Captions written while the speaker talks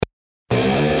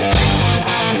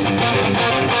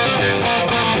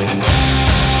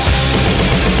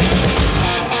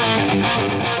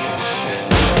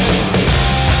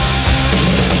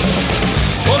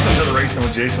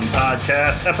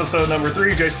Podcast, episode number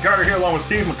 3. Jason Carter here along with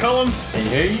Steve McCullum.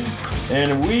 Hey.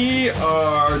 And we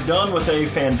are done with a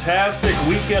fantastic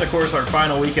weekend. Of course, our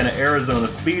final weekend at Arizona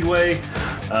Speedway.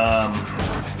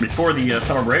 Before the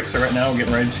summer break, so right now we're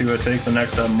getting ready to take the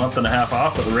next month and a half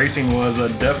off, but the racing was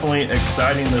definitely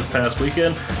exciting this past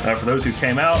weekend. For those who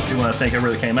came out, we want to thank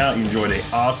everybody that came out. You enjoyed an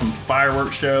awesome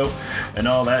fireworks show and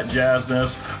all that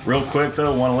jazzness. Real quick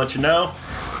though, want to let you know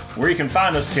where you can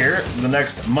find us here the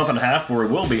next month and a half where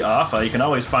we'll be off. You can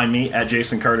always find me at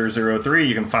JasonCarter03.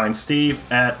 You can find Steve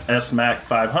at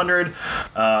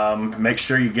SMAC500. Make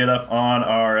sure you get up on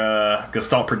our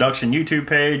Gestalt Production YouTube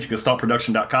page,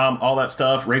 gestaltproduction.com, all that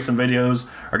stuff. Racing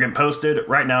videos are getting posted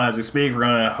right now as we speak. We're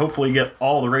going to hopefully get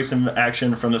all the racing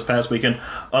action from this past weekend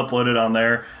uploaded on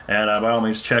there. And by all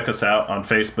means, check us out on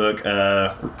Facebook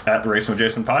at the Racing with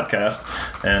Jason podcast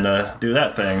and do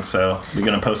that thing. So we're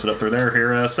going to post it up through there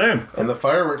here soon. And the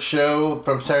fireworks show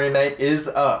from Saturday night is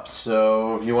up.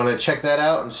 So if you want to check that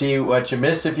out and see what you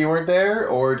missed if you weren't there,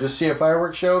 or just see a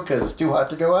fireworks show because it's too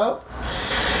hot to go out,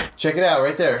 check it out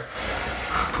right there.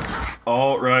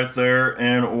 All right there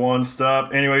in one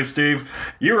stop. Anyway, Steve,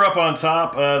 you were up on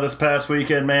top this past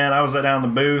weekend, man. I was down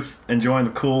in the booth enjoying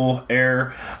the cool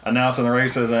air, announcing the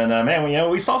races, and man,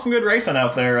 we saw some good racing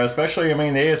out there, especially, the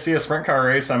ASCS sprint car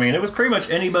race. It was pretty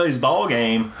much anybody's ball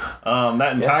game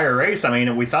that entire race.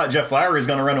 We thought Jeff Lowry was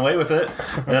going to run away with it.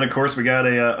 And then, of course, we got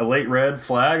a late red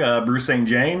flag, Bruce St.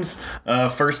 James.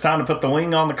 First time to put the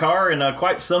wing on the car in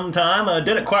quite some time.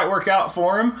 Didn't quite work out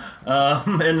for him.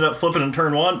 Ended up flipping in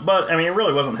turn one, but it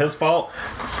really wasn't his fault.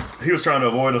 He was trying to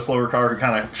avoid a slower car who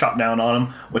kind of chopped down on him,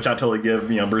 which I totally give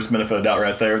Bruce benefit of doubt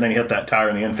right there. And then he hit that tire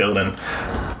in the infield, and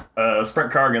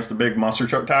sprint car against the big monster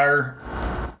truck tire.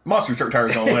 Monster truck tire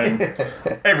is going to win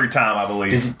every time, I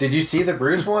believe. Did you see the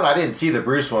Bruce one? I didn't see the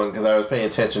Bruce one because I was paying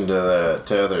attention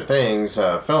to other things,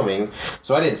 filming,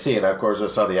 so I didn't see it. Of course, I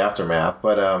saw the aftermath.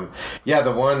 But,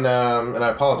 the one, and I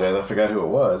apologize, I forgot who it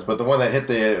was, but the one that hit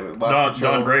the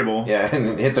Don Grable. Yeah,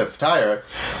 and hit the tire.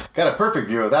 Got a perfect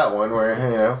view of that one where,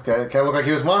 kind of looked like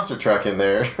he was monster truck in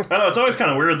there. I know, it's always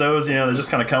kind of weird, those, they just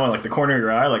kind of come in like the corner of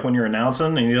your eye, like when you're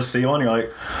announcing and you just see one, you're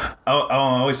like, I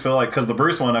always feel like, because the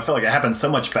Bruce one, I feel like it happened so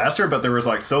much faster, but there was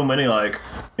like so many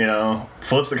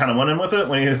flips that kind of went in with it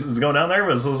when he was going down there. It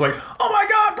was like, oh my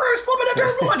god, Bruce flipping a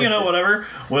turn one, whatever.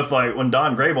 With when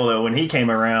Don Grable though, when he came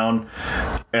around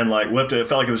and whipped it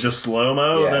felt like it was just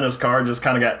slow-mo. Yeah. Then his car just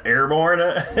kind of got airborne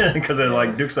because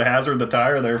it Dukes of Hazzard the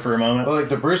tire there for a moment. Well,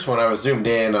 the Bruce one, I was zoomed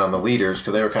in on the leaders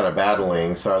because they were kind of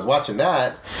battling, so I was watching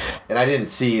that and I didn't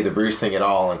see the Bruce thing at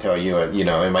all until you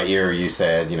in my ear you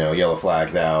said yellow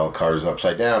flags out, cars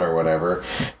upside down or whatever.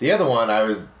 The other one, I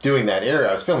was doing that area,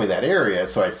 I was filming that area,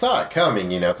 so I saw it coming,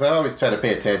 because I always try to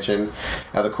pay attention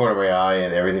out of the corner of my eye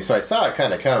and everything, so I saw it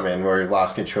kind of coming where he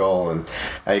lost control, and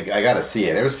I got to see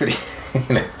it. It was pretty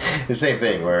the same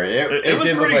thing where it was did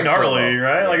pretty look like gnarly,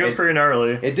 right? It was pretty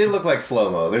gnarly. It did look like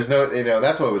slow-mo. There's no,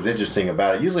 that's what was interesting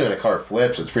about it. Usually when a car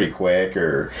flips, it's pretty quick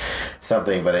or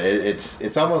something, but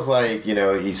it's almost like,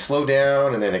 he slowed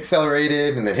down and then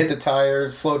accelerated and then hit the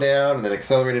tires, slowed down and then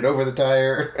accelerated over the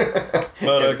tire.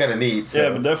 But it's kind of neat. So. Yeah,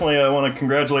 but definitely I want to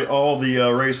congratulate all the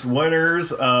race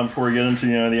winners before we get into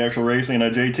the actual racing.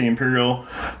 JT Imperial,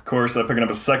 of course, picking up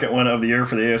a second win of the year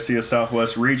for the ASCS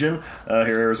Southwest region here at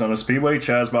Arizona Speedway.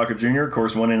 Chaz Baca Jr., of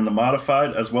course, winning in the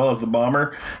modified as well as the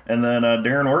bomber. And then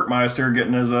Darren Workmeister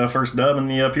getting his first dub in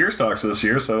the Pure Stocks this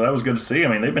year. So that was good to see.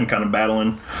 They've been kind of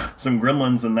battling some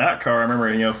gremlins in that car. I remember,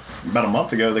 about a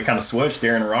month ago, they kind of switched.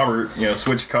 Darren and Robert,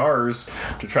 switched cars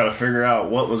to try to figure out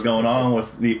what was going on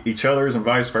with each other's and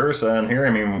vice versa. And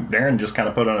here, Darren just kind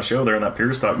of put on a show there in that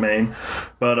Pure Stock main.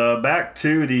 But back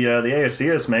to the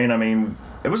ASCS main,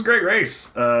 it was a great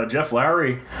race. Jeff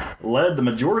Lowry led the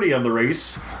majority of the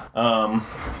race.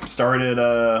 Started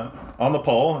on the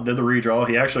pole, did the redraw.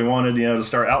 He actually wanted to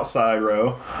start outside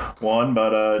row one,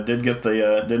 but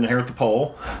didn't inherit the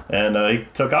pole, and he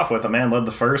took off with it. Led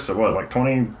the first at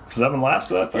 27 laps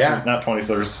to that thing? Yeah, not 20.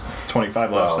 So there's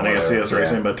 25 laps in ASCS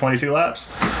racing, but 22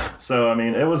 laps. So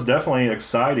it was definitely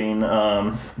exciting.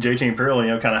 JT Imperial,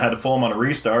 kind of had to pull him on a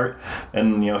restart,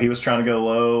 and he was trying to go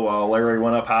low while Larry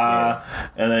went up high,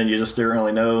 and then you just didn't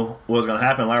really know what was going to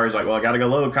happen. Larry's like, well, I got to go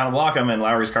low, kind of block him, and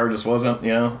Larry's car just wasn't,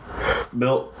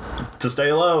 built to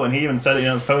stay low. And he even said it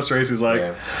in his post race. He's like,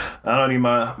 I don't need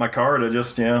my car to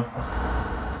just,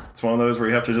 it's one of those where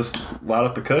you have to just light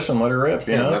up the cushion, let her rip,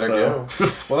 let her go.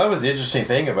 Well, that was the interesting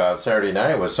thing about Saturday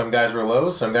night was some guys were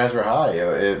low, some guys were high.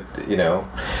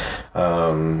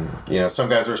 Some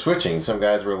guys were switching. Some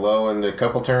guys were low in a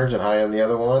couple turns and high on the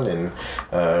other one.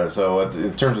 And so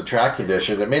in terms of track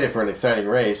conditions, it made it for an exciting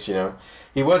race.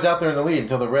 He was out there in the lead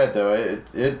until the red, though.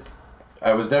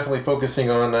 I was definitely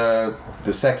focusing on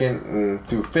the second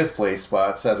through fifth place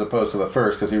spots as opposed to the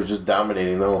first because he was just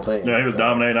dominating the whole thing. Yeah, he was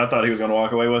dominating. I thought he was going to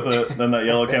walk away with it. Then that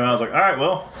yellow came out. I was like, all right,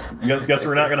 well, guess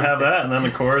we're not going to have that. And then,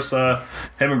 of course, him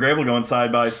and Grable going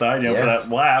side by side, for that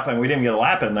lap. And we didn't get a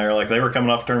lap in there. Like, they were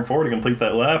coming off turn 4 to complete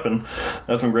that lap. And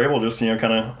that's when Grable just,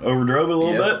 kind of overdrove it a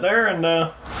little bit there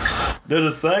and did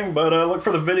his thing. But look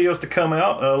for the videos to come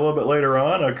out a little bit later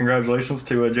on. Congratulations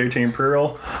to JT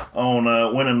Imperial on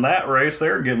winning that race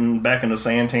there, getting back into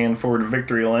Santan Ford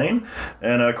victory lane.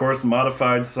 And, of course, the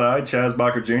modified side, Chaz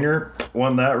Bacher Jr.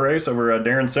 won that race over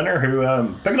Darren Center,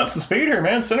 who picking up some speed here,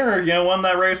 man. Center, won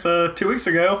that race 2 weeks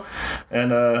ago.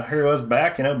 And here he was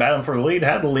back, battling for the lead.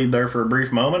 Had the lead there for a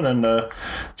brief moment. And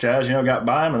Chaz, got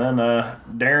by him. And then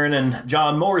Darren and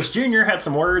John Morris Jr. had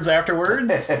some words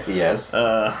afterwards. Yes.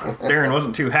 Darren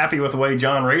wasn't too happy with the way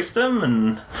John raced him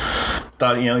and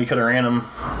thought, he could have ran him.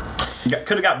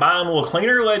 Could have got by him a little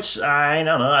cleaner, which I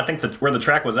don't know. I think that where the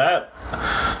track was at,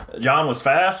 John was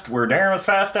fast, where Darren was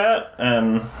fast at,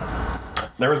 and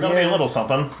there was going to be a little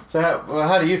something. So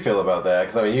how do you feel about that?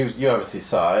 Because, you obviously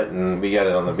saw it, and we got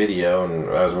it on the video, and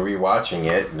I was rewatching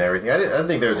it and everything. I didn't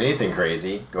think there was anything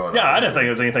crazy going on. Yeah, I didn't think it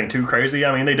was anything too crazy.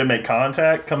 They did make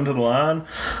contact coming to the line,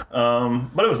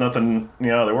 but it was nothing,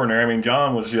 out of the ordinary.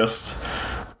 John was just,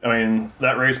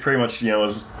 that race pretty much,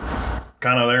 was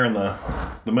kind of there in the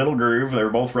middle groove. They were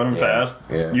both running fast,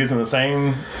 using the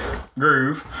same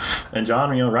groove. And John,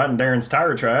 riding Darren's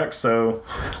tire tracks. So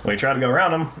when he tried to go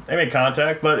around him, they made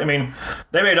contact. But,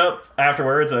 they made up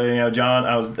afterwards. John,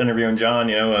 I was interviewing John,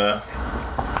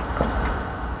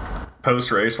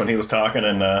 post-race when he was talking,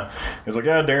 and he was like,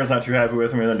 yeah, Darren's not too happy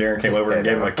with me. And then Darren came over and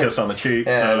gave him a kiss on the cheek.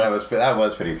 Yeah, so that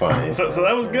was pretty funny. So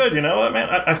that was good. You know what, man?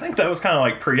 I think that was kind of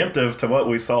like preemptive to what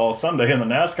we saw Sunday in the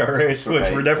NASCAR race,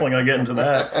 which we're definitely going to get into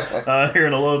that here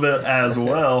in a little bit as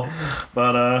well.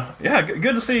 But,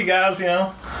 good to see you guys,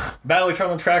 battle each other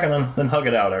on the track and then hug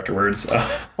it out afterwards.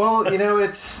 Well,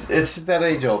 it's that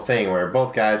age-old thing where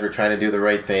both guys were trying to do the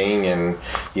right thing, and,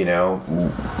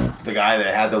 the guy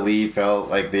that had the lead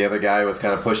felt like the other guy was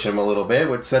kind of pushing him a little bit,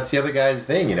 which that's the other guy's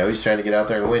thing. He's trying to get out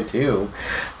there and win too.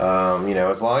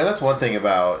 As long, and that's one thing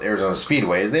about Arizona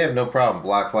Speedway is they have no problem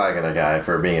black flagging a guy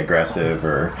for being aggressive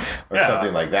or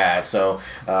something like that. So,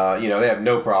 they have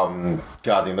no problem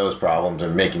causing those problems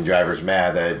and making drivers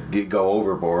mad that go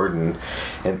overboard and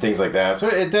things like that. So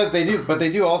it does. They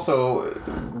do also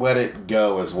let it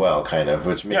go as well, kind of,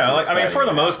 which makes it exciting for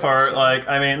the most part,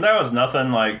 there was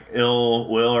nothing like ill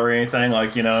will or anything.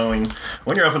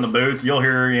 When you're up in the booth, you'll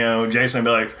hear, Jason be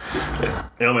like,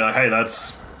 he'll be like, hey,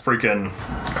 that's freaking,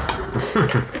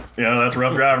 that's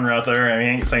rough driving right there. He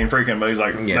ain't saying freaking, but he's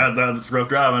like, that's rough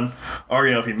driving. Or,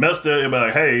 if he missed it, he'll be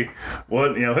like, hey,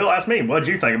 what, he'll ask me, what'd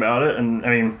you think about it?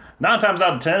 And, 9 times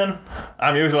out of 10,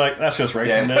 I'm usually like, that's just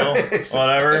racing deal,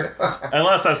 whatever.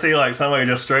 Unless I see, somebody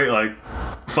just straight,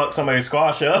 fuck somebody's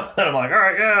squash up, and I'm like, all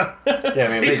right,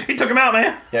 yeah. He took him out,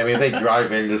 man. Yeah, if they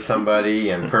drive into somebody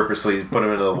and purposely put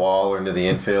him into the wall or into the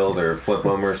infield or flip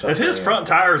him or something. If his front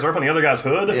tires are up on the other guy's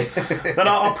hood, then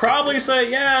I'll probably say,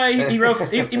 he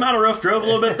might have rough drove a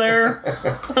little bit there.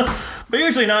 But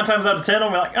usually 9 times out of 10,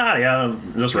 I'm like,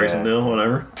 just racing deal,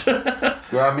 whatever.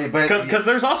 Because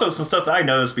there's also some stuff that I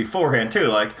noticed beforehand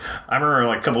too. I remember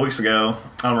a couple weeks ago,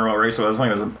 I don't remember what race it was. I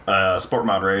think it was a sport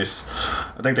mod race.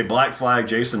 I think they black flagged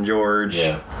Jason George.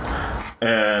 Yeah.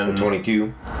 And the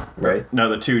 22, right? No,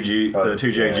 the 2G, the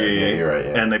 2JG. Yeah, you're right.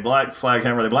 Yeah. And they black flagged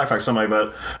him, or they black flagged somebody.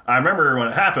 But I remember when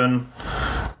it happened,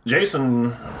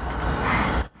 Jason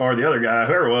or the other guy,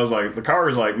 whoever it was, the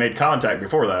cars made contact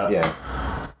before that. Yeah.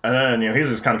 And then, he's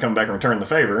just kind of coming back and returning the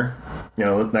favor,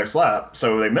 the next lap.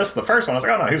 So they missed the first one. I was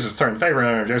like, oh, no, he's just returning the favor.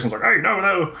 And Jason's like, hey,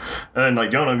 no. And then,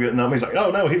 Jonah getting up, he's like,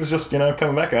 oh, no, he was just,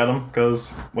 coming back at him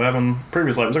because what happened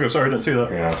previously. I was like, oh, sorry, I didn't see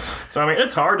that. Yeah. So,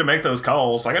 it's hard to make those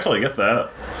calls. I totally get that.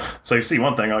 So you see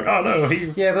one thing, oh, no, he...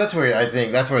 Yeah, but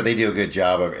that's where they do a good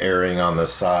job of erring on the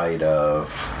side of,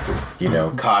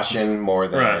 caution more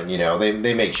than,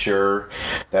 they make sure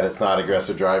that it's not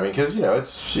aggressive driving because,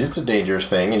 it's a dangerous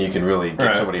thing and you can really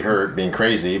get somebody hurt being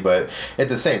crazy, but at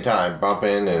the same time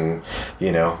bumping and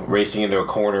racing into a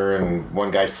corner and one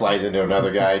guy slides into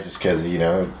another guy just because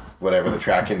whatever the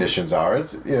track conditions are,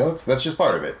 it's that's just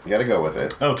part of it. You got to go with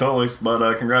it. Oh, totally.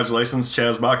 But congratulations,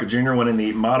 Chaz Bacher Jr. winning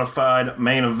the modified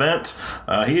main event.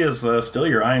 He is still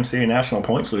your IMCA national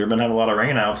points leader. Been having a lot of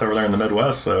rainouts over there in the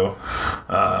Midwest, so.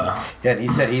 And he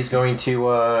said he's going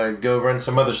to go run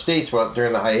some other states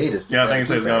during the hiatus. Yeah, I think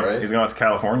he's going out to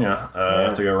California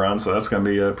to go run, so that's going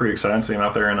to be pretty exciting seeing him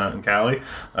out there in Cali.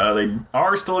 They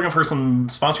are still looking for some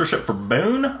sponsorship for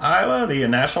Boone, Iowa. The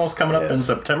nationals coming up in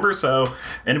September, so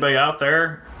anybody out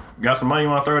there, got some money you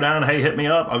want to throw down? Hey, hit me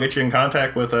up. I'll get you in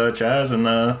contact with Chaz and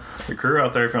the crew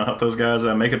out there if you want to help those guys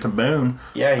make it to Boone.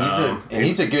 Yeah,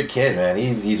 he's a good kid, man.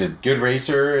 He's a good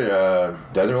racer.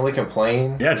 Doesn't really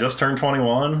complain. Yeah, just turned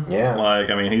 21. Yeah, like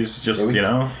I mean, he's just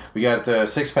we got the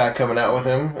 6-pack coming out with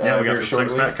him. Yeah, we got the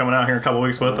 6-pack coming out here in a couple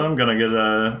weeks with him. Gonna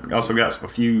get also got a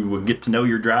few get to know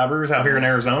your drivers out here in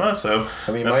Arizona. So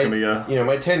I mean, that's gonna be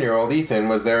my 10-year-old Ethan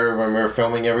was there when we were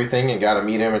filming everything and got to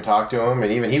meet him and talk to him,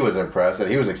 and even he was impressed. That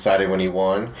he was excited when he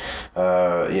won. He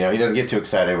doesn't get too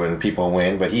excited when people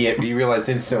win, but he realized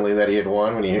instantly that he had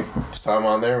won when he saw him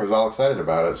on there. And was all excited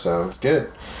about it, so it's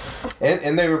good.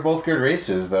 And they were both good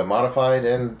races, the modified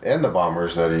and the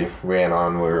bombers that he ran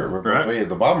on were both right.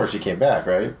 The bombers he came back,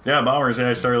 right? Yeah, bombers. Yeah,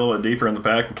 he started a little bit deeper in the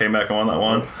pack and came back and won that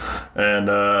one. And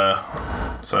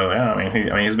so yeah, I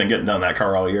mean he's been getting done that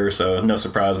car all year, so no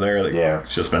surprise there. That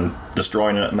he's just been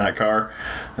destroying it in that car.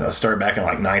 Started back in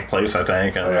like 9th place, I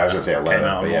think. And, I was gonna say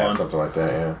 11th, but yeah, something like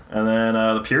that. Yeah. And then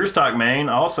the Pure Stock main,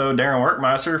 also Darren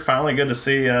Workmeister. Finally, good to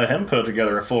see him put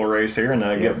together a full race here and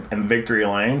get in victory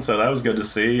lane. So that was good to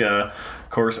see. Of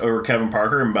course, over Kevin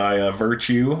Parker, and by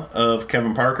virtue of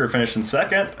Kevin Parker finishing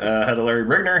second ahead of Larry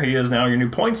Brigner, he is now your new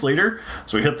points leader.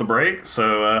 So we hit the break.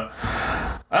 So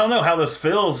I don't know how this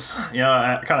feels.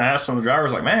 I kind of asked some of the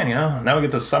drivers, like, man, now we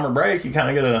get this summer break. You kind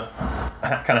of get to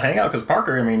kind of hang out because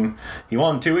Parker, I mean, he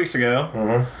won 2 weeks ago.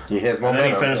 Mm-hmm. He has momentum.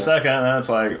 And then he finished second, and it's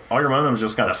like all your momentum's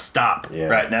just got to stop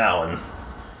right now, and you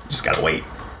just got to wait.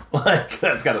 Like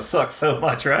that's got to suck so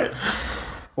much, right?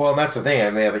 Well, and that's the thing. I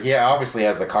mean, he obviously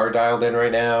has the car dialed in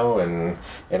right now and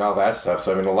all that stuff.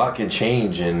 So, I mean, a lot can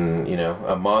change in,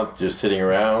 a month just sitting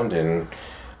around and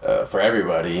for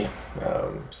everybody.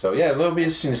 So, yeah, it'll be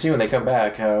interesting to see when they come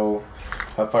back how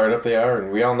fired up they are.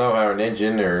 And we all know how an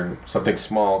engine or something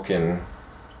small can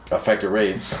affect a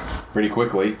race pretty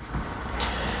quickly.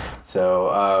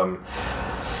 So,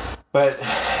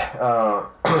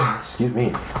 excuse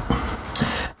me.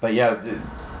 But, yeah,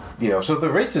 so the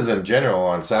races in general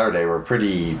on Saturday were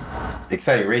pretty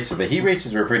exciting races. The heat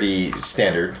races were pretty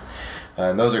standard.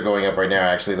 And those are going up right now,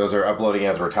 actually. Those are uploading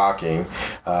as we're talking.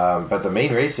 But the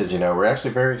main races, were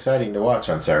actually very exciting to watch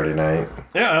on Saturday night.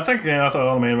 Yeah, I think, I thought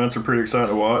all the main events were pretty exciting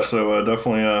to watch. So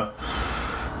definitely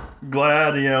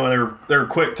glad, they were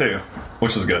quick too,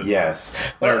 which is good.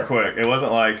 Yes. They were quick. It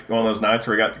wasn't like one of those nights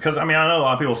where because, I know a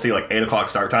lot of people see like 8 o'clock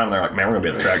start time and they're like, man, we're going to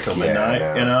be at the track till midnight,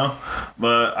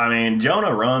 But,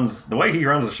 Jonah the way he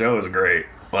runs the show is great.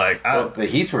 Like the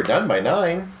heats were done by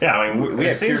 9. Yeah, we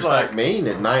had Pure Stock Maine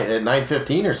at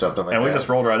 9:15 or something like that. And we just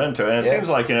rolled right into it. And it seems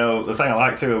like the thing I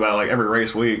like too about like every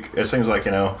race week, it seems like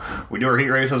we do our heat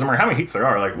races. No matter how many heats there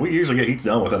are, like we usually get heats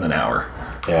done within an hour.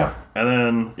 Yeah. And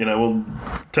then we'll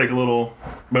take a little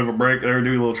bit of a break there,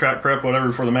 do a little track prep,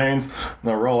 whatever for the mains, and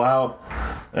they'll roll out.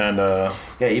 And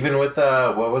even with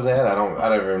what was that? I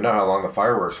don't even know how long the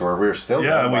fireworks were. We were still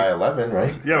done by 11,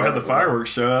 right? Yeah, we had the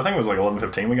fireworks show. I think it was like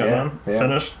 11:15 we got done,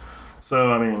 finished.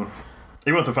 So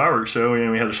even with the fireworks show,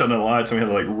 we had to shut down the lights and we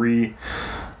had to like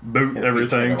reboot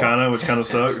everything, which kind of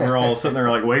sucked. We're all sitting there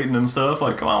like waiting and stuff,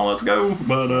 like, come on, let's go.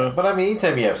 But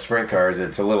anytime you have sprint cars,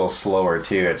 it's a little slower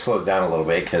too. It slows down a little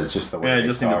bit because just the way you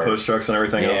just need to push trucks and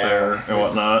everything out there and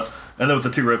whatnot. And then with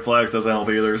the 2 red flags, doesn't help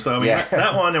either. So,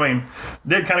 that one,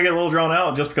 did kind of get a little drawn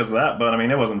out just because of that. But,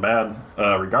 it wasn't bad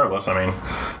regardless.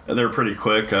 They were pretty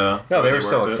quick. No, they were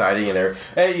still exciting. And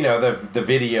the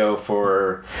video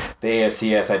for the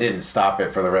ASCS, I didn't stop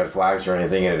it for the red flags or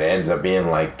anything. And it ends up being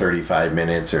like 35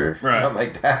 minutes or something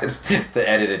like that to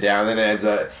edit it down. Then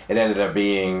it ended up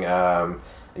being...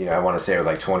 I want to say it was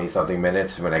like 20-something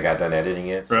minutes when I got done editing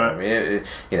it. So,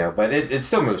 right. But it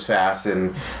still moves fast.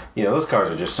 And, those cars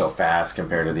are just so fast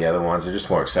compared to the other ones. They're just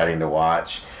more exciting to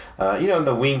watch.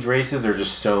 The winged races are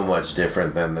just so much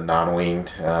different than the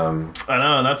non-winged. I know,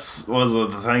 and was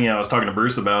the thing I was talking to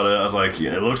Bruce about it. I was like,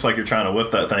 it looks like you're trying to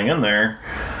whip that thing in there.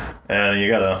 And you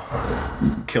got to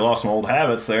kill off some old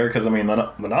habits there because, the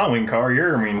non-wing car,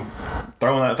 you're,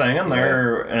 throwing that thing in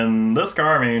there. Yeah. And this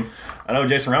car, I know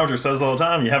Jason Roger says all the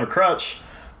time, you have a crutch,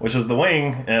 which is the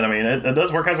wing. And, it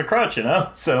does work as a crutch,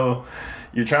 So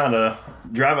you're trying to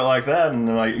drive it like that.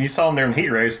 And, you saw him there in heat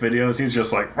race videos. He's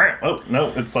just like, oh,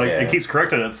 no. It's like it keeps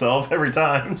correcting itself every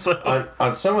time. So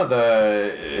on some of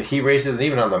the heat races and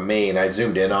even on the main, I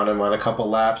zoomed in on him on a couple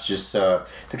laps just to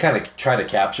kind of try to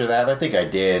capture that. I think I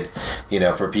did,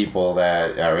 for people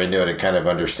that are into it and kind of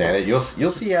understand it. You'll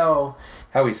see how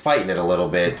how he's fighting it a little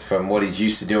bit from what he's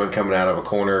used to doing coming out of a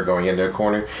corner, going into a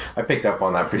corner. I picked up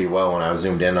on that pretty well when I was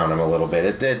zoomed in on him a little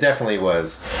bit. It definitely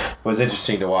was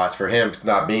interesting to watch for him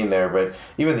not being there, but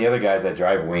even the other guys that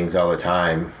drive wings all the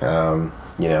time.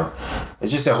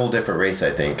 It's just a whole different race,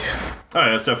 I think. Oh,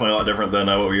 yeah, it's definitely a lot different than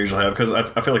what we usually have, because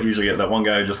I feel like you usually get that one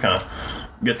guy who just kind of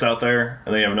gets out there,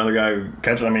 and then you have another guy who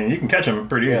catches. I mean, you can catch him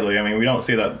pretty easily. I mean, we don't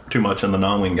see that too much in the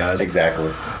non-wing guys.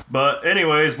 Exactly. But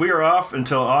anyways, we are off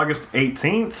until August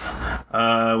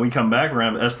 18th. We come back. We're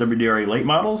going to have SWDRA late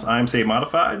models, IMCA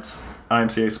modifieds,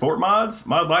 IMCA sport mods,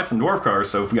 mod lights, and dwarf cars.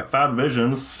 So we've got 5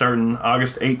 divisions starting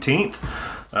August 18th.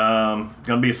 Going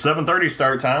to be a 7:30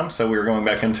 start time, so we're going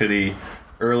back into the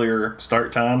earlier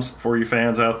start times for you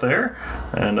fans out there.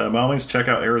 And by all means, check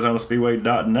out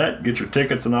ArizonaSpeedway.net. Get your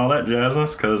tickets and all that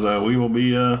jazzness, because we will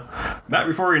be back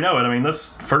before you know it. I mean,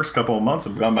 this first couple of months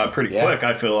have gone by pretty quick,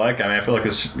 I feel like. I feel like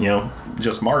it's,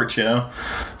 just March,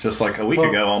 just like a week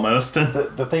ago almost.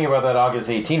 The thing about that August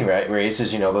 18 race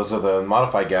is, those are the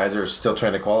modified guys that are still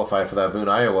trying to qualify for that Boone,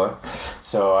 Iowa.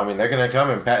 So, I mean, they're going to come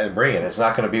and bring it. It's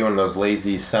not going to be one of those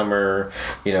lazy summer,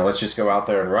 let's just go out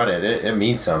there and run it. It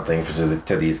means something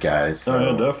to these guys. So.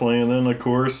 Oh, yeah, definitely. And then, of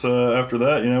course, after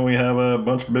that, we have a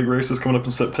bunch of big races coming up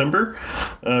in September.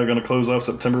 Going to close off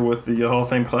September with the Hall of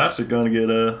Fame Classic. Going to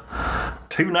get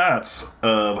 2 nights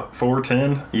of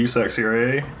 410 USAC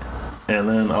CRA. And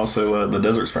then also the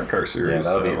Desert Sprint Car Series.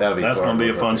 Yeah, that'll be that's going to be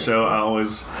a fun show. I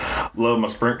always love my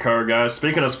sprint car guys.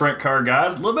 Speaking of sprint car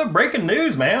guys, a little bit of breaking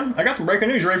news, man. I got some breaking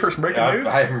news. You ready for some breaking news?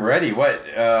 I'm ready. What?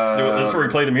 This is where we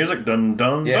play the music. Dun,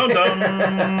 dun, dun,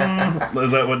 dun.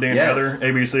 Is that what Dan Heather,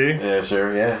 ABC? Yeah,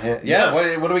 sure. Yeah.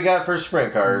 Yes. What do we got for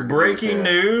sprint car? Breaking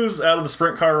news out of the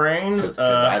sprint car reigns.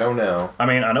 I don't know. I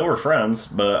mean, I know we're friends,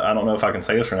 but I don't know if I can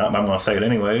say this or not, but I'm going to say it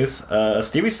anyways.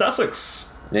 Stevie Sussex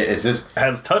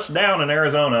has touched down in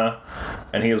Arizona,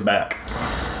 and he is back.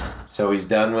 So he's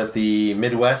done with the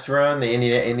Midwest run, the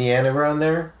Indiana run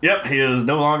there? Yep, he is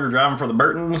no longer driving for the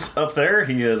Burtons up there.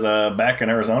 He is back in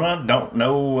Arizona. Don't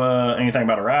know anything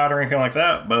about a ride or anything like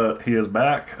that, but he is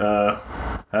back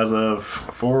as of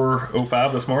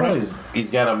 4:05 this morning. Well,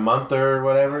 he's got a month or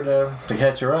whatever to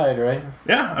catch a ride, right?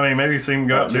 Yeah, I mean, maybe see him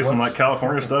go out and do some like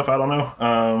California stuff. I don't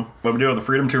know. But we do have the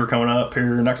Freedom Tour coming up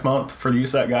here next month for the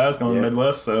USAC guys going to the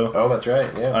Midwest. So that's right,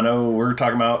 yeah. I know we're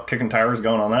talking about kicking tires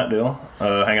going on that deal,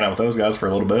 hanging out with those guys for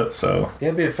a little bit. So yeah,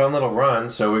 it'd be a fun little run.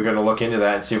 So we're going to look into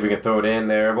that and see if we can throw it in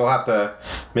there. We'll have to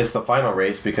miss the final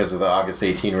race because of the August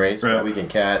 18 race, but we can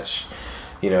catch,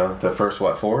 the first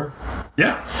 4?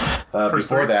 Yeah. Before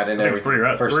 3. that, and it's 3,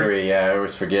 right? First 3, yeah. I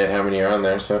always forget how many are on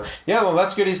there. So yeah, well,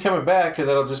 that's good. He's coming back, because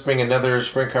that'll just bring another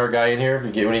sprint car guy in here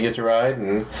when he gets a ride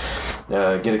and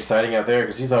get exciting out there,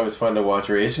 because he's always fun to watch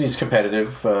race, and he's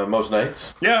competitive most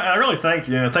nights. Yeah, and I really think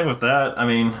the thing with that, I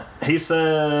mean, he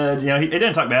said he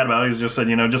didn't talk bad about it. He just said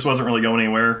just wasn't really going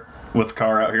anywhere with the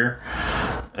car out here.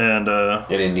 And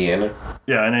in Indiana?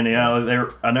 Yeah, in Indiana.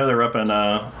 I know they were up in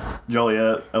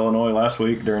Joliet, Illinois last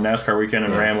week during NASCAR weekend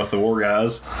and ran with the War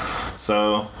guys.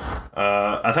 So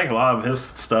I think a lot of his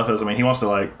stuff is, he wants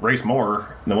to race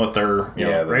more than what they're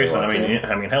racing.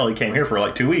 I mean, hell, he came here for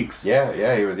 2 weeks. Yeah,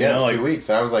 he was. Yeah, it was 2 weeks.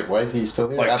 I was like, why is he still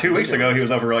here? 2 weeks ago, he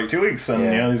was up for 2 weeks,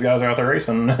 and these guys are out there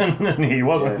racing, and he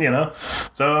wasn't.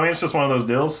 So it's just one of those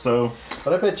deals. So,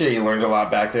 but I bet you learned a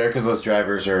lot back there, because those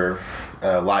drivers are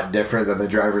a lot different than the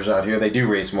drivers out here. They do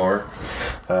race more,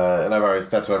 and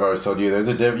that's what I've always told you. There's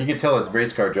you can tell it's a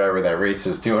race car driver that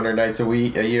races 200 nights a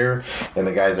year, and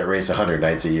the guys that race 100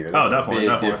 nights a year. There's definitely,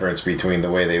 a big difference between the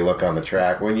way they look on the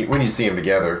track when you see them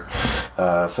together.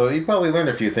 So you probably learned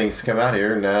a few things to come out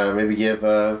here, and maybe give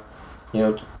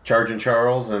Charging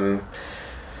Charles and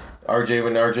RJ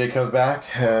when RJ comes back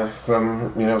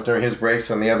from during his breaks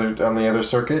on the other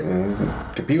circuit, and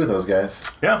compete with those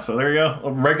guys. Yeah, so there you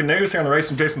go. Breaking news here on the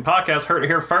Racing Jason podcast. Heard it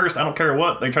here first. I don't care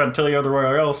what they try to tell you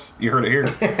everywhere else. You heard it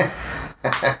here.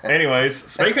 Anyways,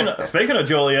 speaking of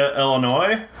Joliet,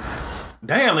 Illinois.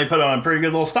 Damn, they put on a pretty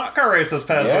good little stock car race this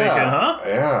past weekend, huh?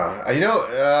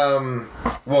 Yeah.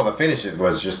 Well, the finish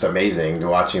was just amazing,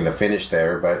 watching the finish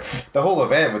there, but the whole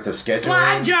event with the scheduling.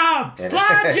 Slide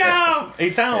job! He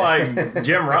sounded like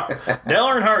Jim Ross. Dale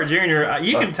Earnhardt Jr.,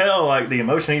 you can tell, the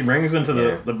emotion he brings into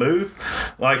the booth.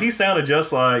 He sounded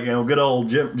just like, good old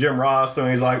Jim Ross,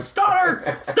 and he's like,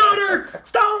 Stutter!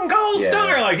 Stone Cold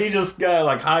Stutter! He just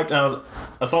got, hyped.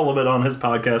 I saw a little bit on his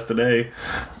podcast today.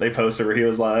 They posted where he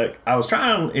was like, I was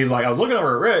looking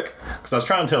over at Rick, because I was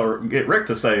trying to get Rick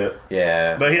to say it.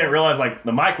 Yeah. But he didn't realize,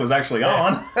 the mic was actually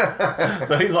on.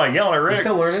 So he's, yelling at Rick. He's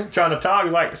still learning. Trying to talk.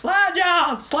 He's like, slide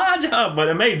job. But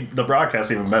it made the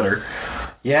broadcast even better.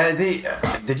 Yeah.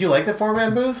 Did you like the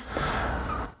 4-man booth?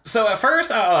 So at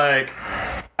first, I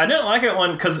didn't like it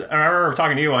because I remember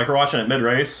talking to you, like, we're watching it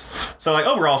mid-race. So, like,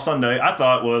 overall Sunday, I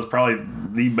thought was probably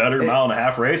the better mile and a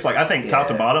half race. Like, I think top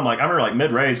to bottom, like, I remember, like,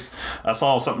 mid-race, I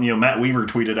saw something, Matt Weaver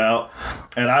tweeted out,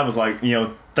 and I was like,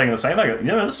 thinking the same thing.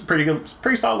 This is a pretty good,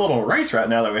 pretty solid little race right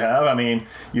now that we have. I mean,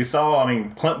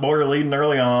 Clint Boyer leading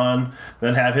early on,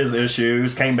 then have his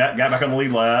issues, got back on the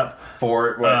lead lap.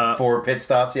 Four pit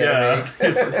stops you had to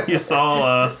make? You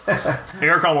saw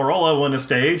Eric Almirola win the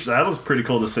stage. That was pretty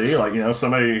cool to see. Like,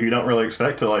 somebody who you don't really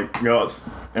expect to, like, go out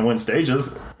and win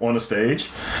stages, won a stage.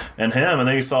 And him. And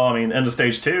then you saw, end of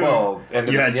stage 2. You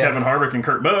had Kevin Harvick and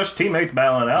Kurt Busch, teammates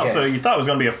battling out. Yeah. So you thought it was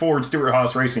going to be a Ford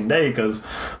Stewart-Haas racing day because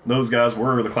those guys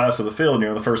were the class of the field,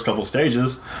 the first couple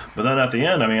stages. But then at the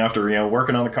end, after,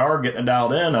 working on the car, getting it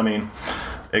dialed in,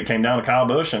 it came down to Kyle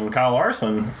Busch and Kyle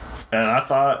Larson. And I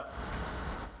thought,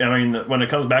 when it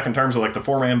comes back in terms of, like, the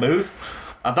four-man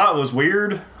booth, I thought it was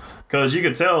weird because you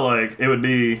could tell, like, it would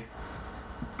be...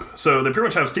 So they pretty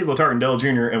much have Steve Letarte and Dale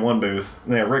Jr. in one booth.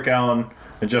 And they have Rick Allen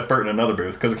and Jeff Burton in another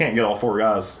booth because they can't get all four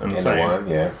guys in the same. One,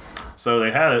 yeah. So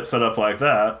they had it set up like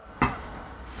that.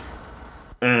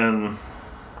 And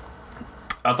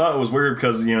I thought it was weird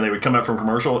because, they would come back from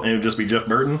commercial and it would just be Jeff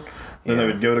Burton. Then they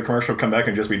would go to commercial, come back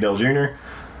and just be Dale Jr.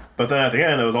 But then at the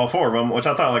end, it was all four of them, which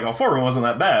I thought, like, all four of them wasn't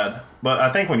that bad. But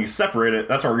I think when you separate it,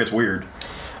 that's where it gets weird.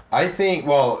 I think,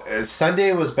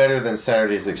 Sunday was better than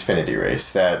Saturday's Xfinity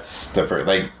race. That's the first,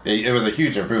 it was a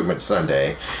huge improvement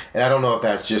Sunday. And I don't know if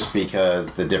that's just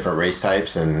because the different race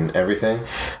types and everything.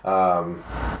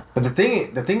 But the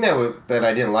thing that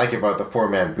I didn't like about the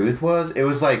four-man booth it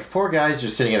was like four guys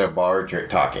just sitting at a bar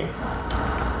talking.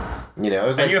 It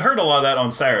was and you heard a lot of that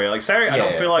on Saturday. Like, Saturday, I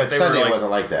don't feel like they Sunday were like... wasn't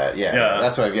like that. Yeah,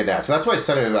 that's what I'm getting at. So that's why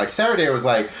Sunday was like... Saturday was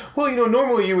like, well,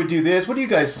 normally you would do this. What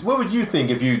would you think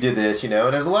if you did this, And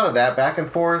there's a lot of that back and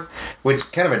forth,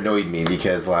 which kind of annoyed me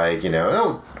because, like,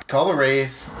 call the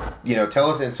race,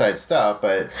 tell us inside stuff,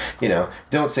 but,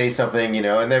 don't say something,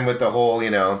 and then with the whole,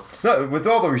 with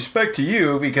all the respect to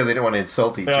you, because they don't want to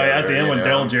insult each other. At the end with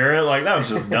Dale Jarrett, like, that was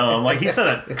just dumb. Like, he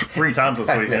said it 3 times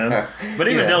this weekend. But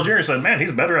even Dale Jr. said, man,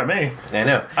 he's better at me. I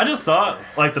know. I just thought,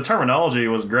 like, the terminology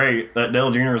was great that Dale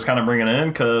Jr. was kind of bringing in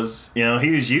because, he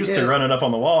was used to running up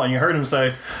on the wall, and you heard him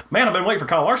say, man, I've been waiting for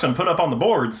Kyle Larson to put up on the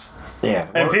boards. Yeah.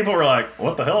 And people were like,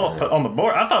 what the hell? Put on the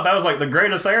board? I thought that was, like, the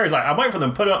greatest there. He's like, I'm waiting for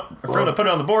them to put it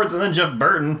on the boards, and then Jeff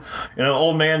Burton,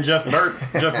 old man Jeff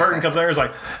Burton comes there and is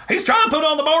like, he's trying to put it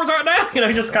on the boards right now.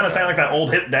 He just kind of sounded like that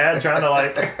old hip dad trying to,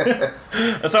 like...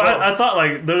 And so I thought,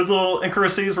 like, those little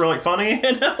intricacies were, like, funny,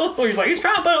 where he's like, he's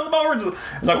trying to put it on the boards.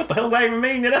 He's like, what the hell does that even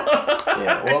mean,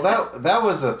 Yeah, well, that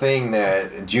was the thing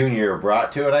that Junior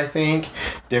brought to it, I think,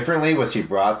 differently, was he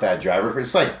brought that driver...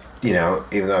 It's like...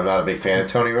 even though I'm not a big fan of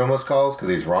Tony Romo's calls because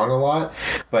he's wrong a lot,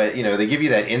 but they give you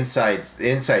that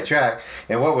inside track.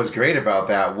 And what was great about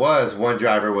that was one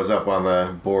driver was up on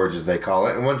the boards, as they call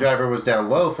it, and one driver was down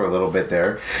low for a little bit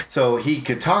there, so he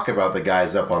could talk about the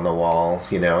guys up on the wall,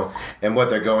 and what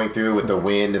they're going through with the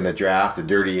wind and the draft, the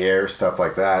dirty air, stuff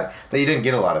like that you didn't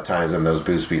get a lot of times in those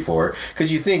booths before,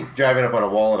 because you think driving up on a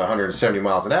wall at 170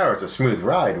 miles an hour is a smooth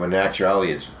ride, when in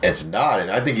actuality it's not.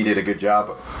 And I think he did a good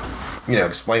job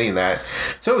explaining that.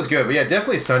 So it was good. But yeah,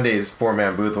 definitely Sunday's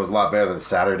four-man booth was a lot better than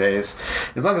Saturday's.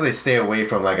 As long as they stay away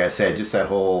from, like I said, just that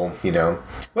whole,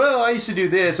 well, I used to do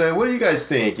this. What do you guys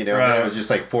think? And then it was just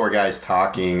like four guys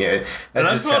talking.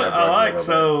 That's what I like.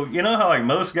 So, how, like,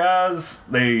 most guys,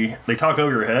 they talk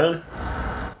over your head?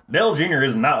 Dale Jr.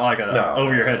 is not like a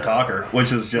over-your-head talker,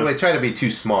 which is just... Well, they try to be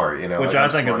too smart, Which I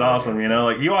think is awesome,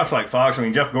 Like, you watch, like, Fox,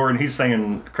 Jeff Gordon, he's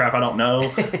saying crap I don't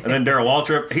know. And then Darrell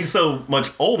Waltrip, he's so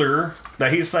much older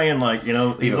that he's saying, like, he's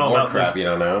even all about crap you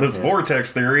don't know. This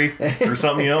vortex theory or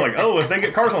something, like, if they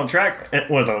get cars on the track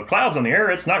with the clouds in the air,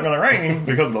 it's not going to rain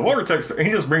because of the vortex.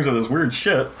 He just brings up this weird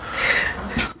shit.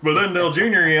 But then Dale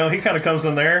Jr., he kind of comes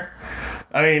in there.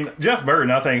 Jeff Burton,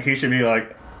 I think he should be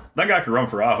like... That guy could run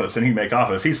for office and he'd make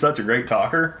office. He's such a great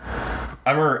talker.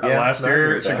 I remember last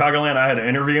year at Chicagoland, I had to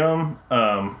interview him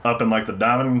up in, like, the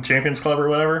Diamond Champions Club or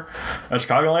whatever at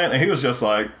Chicagoland, and he was just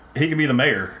like, he could be the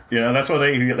mayor. That's what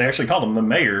they actually called him, the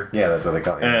mayor. Yeah, that's what they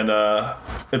call him. And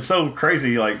it's so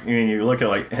crazy, like, you look at,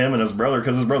 like, him and his brother,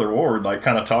 because his brother Ward, like,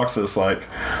 kind of talks this, like,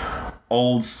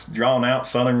 old, drawn-out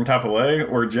Southern type of way,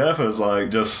 where Jeff is,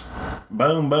 like, just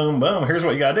boom, boom, boom, here's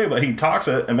what you gotta do, but he talks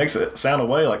it and makes it sound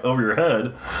away, like, over your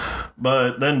head.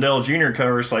 But then Dale Jr.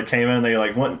 course, like, came in, they,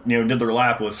 like, went, did their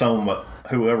lap with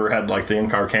whoever had, like, the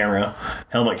in-car camera,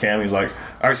 helmet cam. He's like,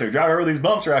 all right, so drive over these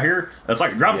bumps right here. It's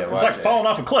like it's like falling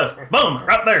off a cliff. Boom,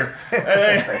 right there.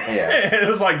 It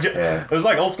was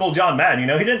like old school John Madden.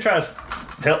 He didn't try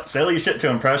to sell you shit to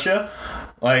impress you.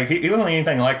 Like, he wasn't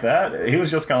anything like that. He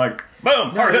was just kind of like,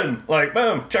 boom, hard hitting. Like,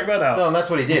 boom, check that out. No, and that's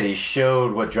what he did. He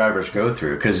showed what drivers go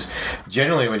through. Because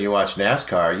generally, when you watch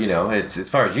NASCAR, you know, it's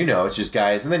as far as you know, it's just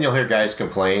guys. And then you'll hear guys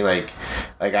complain. Like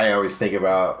I always think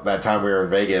about that time we were in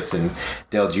Vegas and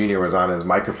Dale Jr. was on his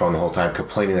microphone the whole time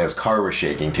complaining that his car was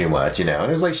shaking too much, you know. And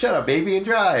it was like, shut up, baby, and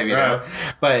drive, you know.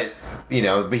 But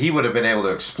he would have been able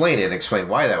to explain it and explain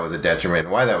why that was a detriment,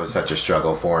 why that was such a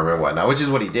struggle for him and whatnot, which is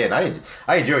what he did.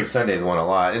 I enjoyed Sunday's one a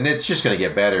lot. And it's just going to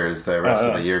get better as the rest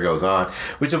of the year goes on,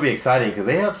 which will be exciting because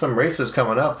they have some races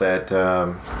coming up that,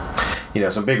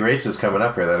 some big races coming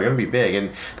up here that are going to be big.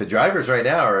 And the drivers right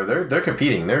now they're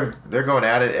competing. They're going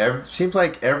at it. Seems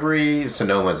like every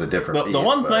Sonoma is a different beast. The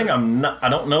one thing I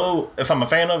don't know if I'm a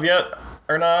fan of yet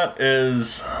or not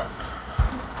is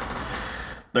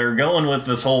they're going with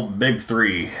this whole big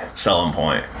three selling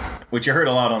point, which you heard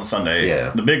a lot on Sunday. Yeah.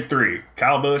 The big three: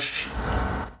 Kyle Busch,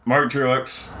 Mark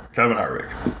Truex, Kevin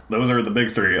Harvick. Those are the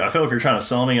big three. I feel like you're trying to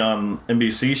sell me on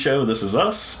NBC show This Is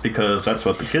Us because that's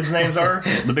what the kids' names are,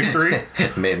 the big three.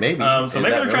 Maybe. So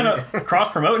maybe they're trying to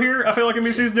cross-promote here, I feel like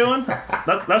NBC's doing.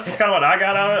 That's just kind of what I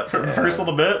got out of it for the first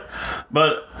little bit.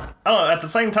 But, I don't know, at the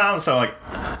same time, so, like,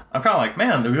 I'm kind of like,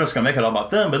 man, they're just going to make it all about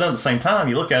them. But then at the same time,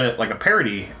 you look at it like a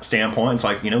parody standpoint. It's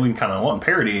like, we've been kind of wanting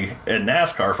parody in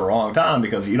NASCAR for a long time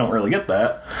because you don't really get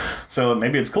that. So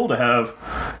maybe it's cool to have,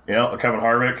 a Kevin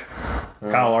Harvick,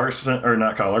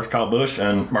 Kyle Busch,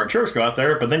 and Mark Truex go out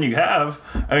there. But then you have,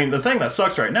 the thing that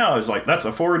sucks right now is, like, that's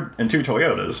a Ford and 2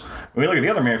 Toyotas. When you look at the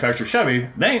other manufacturer, Chevy,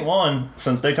 they ain't won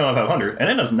since Daytona 500. And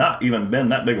it has not even been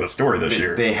that big of a story this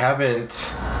year. They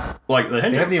haven't... Like the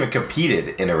Hendrick, they haven't even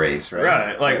competed in a race, right?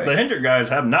 Right. Like the Hendrick guys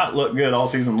have not looked good all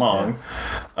season long.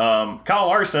 Yeah. Kyle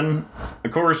Larson,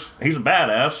 of course, he's a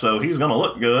badass, so he's going to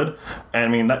look good.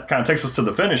 And that kind of takes us to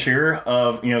the finish here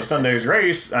of Sunday's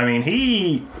race.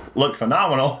 He looked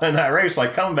phenomenal in that race.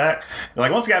 Like coming back,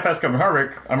 like once he got past Kevin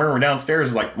Harvick, I remember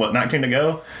downstairs, like 19 to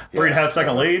go, 3.5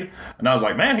 second lead, and I was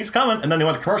like, man, he's coming. And then they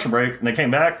went to commercial break, and they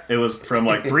came back. It was from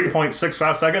like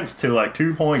 3.65 seconds to like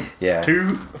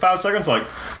 2.25 seconds. Like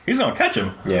he's gonna catch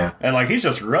him. Yeah. And like he's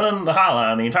just running the high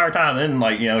line the entire time. And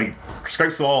then he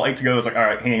scrapes the wall, 8 to go. It's like, all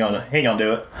right, he ain't gonna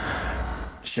do it.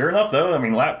 Sure enough, though,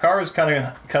 lap cars kind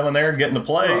of coming there, getting to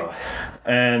play. Oh.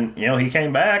 And, he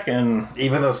came back and...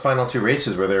 Even those final 2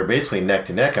 races where they were basically neck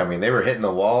to neck, they were hitting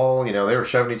the wall, they were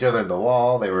shoving each other into the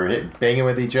wall, they were banging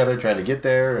with each other, trying to get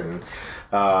there, and...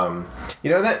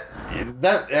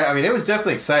 it was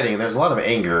definitely exciting, and there's a lot of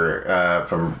anger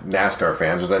from NASCAR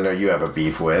fans, which I know you have a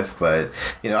beef with, but,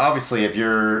 obviously if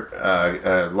you're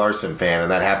a Larson fan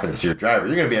and that happens to your driver,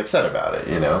 you're going to be upset about it,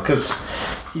 because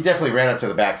he definitely ran up to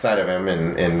the backside of him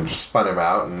and spun him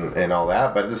out and all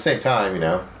that, but at the same time,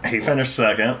 he finished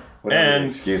second, and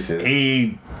excuses.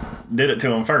 He did it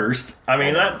to him first.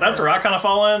 That's where I kind of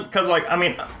fall in, because,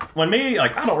 when me,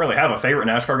 I don't really have a favorite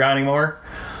NASCAR guy anymore.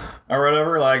 Or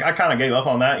whatever, I kind of gave up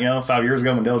on that, 5 years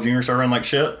ago when Dale Jr. started running like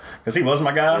shit, because he was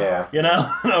my guy, and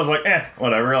I was like,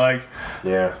 whatever,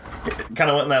 yeah, kind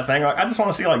of went in that thing, I just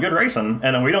want to see, good racing,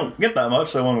 and we don't get that much,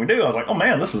 so when we do, I was like, oh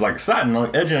man, this is, exciting,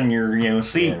 edging your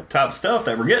C-type stuff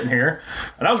that we're getting here,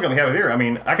 and I was going to be happy here.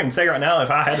 I can say right now,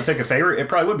 if I had to pick a favorite, it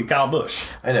probably would be Kyle Busch.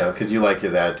 I know, because you like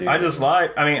his attitude.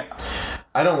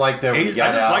 I don't like that when he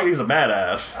got out. He's a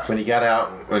badass. When he got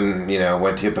out, when,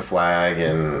 went to get the flag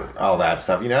and all that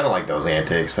stuff, I don't like those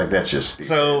antics. That's just stupid.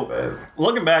 So,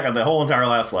 looking back at the whole entire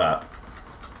last lap,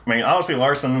 obviously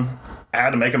Larson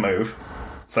had to make a move.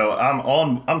 So,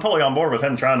 I'm totally on board with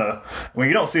him trying to...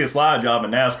 you don't see a slide job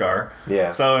in NASCAR.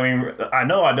 Yeah. So, I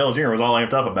know Idell Jr. was all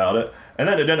amped up about it. And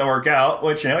then it didn't work out,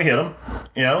 which, he hit him.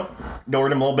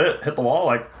 Doored him a little bit, hit the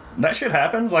wall, that shit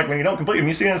happens. When you don't complete them,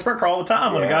 you see it in sprint car all the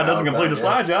time when a guy doesn't complete a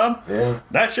slide job. Yeah.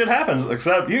 That shit happens.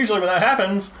 Except usually when that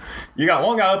happens, you got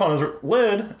one guy up on his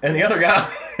lid and the other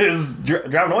guy is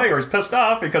driving away or is pissed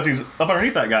off because he's up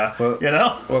underneath that guy.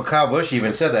 Well, Kyle Busch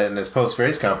even said that in his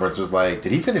post-race conference. Was like,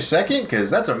 did he finish second? Because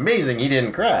that's amazing. He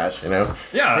didn't crash.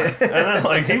 Yeah, and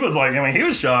then he was he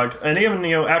was shocked. And even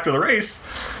after the race,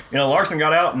 Larson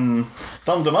got out and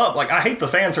thumbed him up. I hate the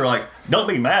fans who are like, don't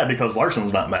be mad because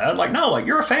Larson's not mad. No,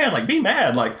 you're a fan. Be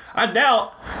mad. I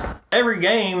doubt every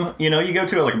game, you go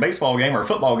to a baseball game or a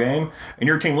football game and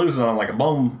your team loses on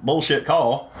a bullshit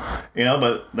call,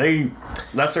 but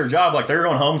that's their job. They're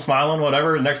going home smiling,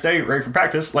 whatever, the next day ready for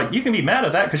practice. You can be mad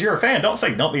at that because you're a fan. Don't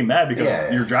say don't be mad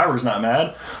because your driver's not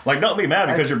mad. Don't be mad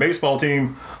because your baseball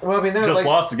team just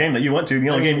lost the game that you went to, the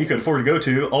only game you could afford to go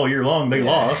to all year long. They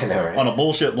lost on a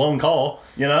bullshit blown call.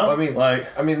 You know,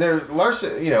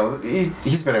 Larson. You know,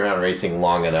 he's been around racing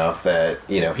long enough that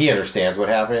he understands what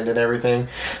happened and everything.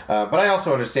 But I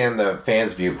also understand the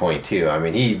fans' viewpoint too. I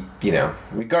mean, he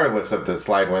regardless if the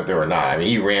slide went through or not. I mean,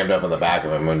 he rammed up in the back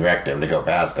of him and wrecked him to go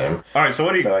past him. All right, so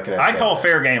what do you? I call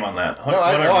fair game on that.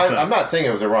 I'm not saying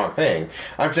it was a wrong thing.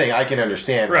 I'm saying I can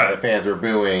understand why the fans were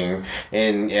booing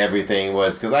and everything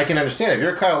was because I can understand if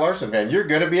you're a Kyle Larson fan, you're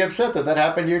going to be upset that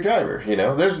happened to your driver.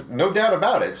 There's no doubt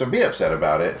about it. So be upset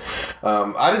about it.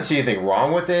 I didn't see anything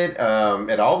wrong with it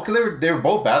at all because they were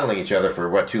both battling each other for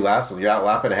 2 laps, a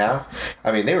lap and a half.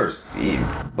 I mean,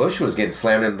 Busch was getting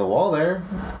slammed into the wall there.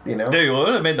 Dude, it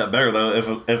would have made that better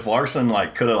though if Larson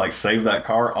could have saved that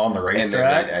car on the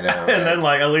racetrack and then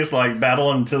at least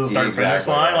battle him to the start finish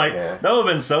line. That would have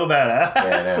been so badass.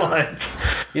 And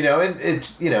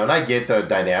it's and I get the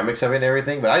dynamics of it and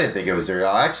everything, but I didn't think it was dirty.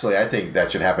 Actually, I think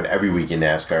that should happen every week in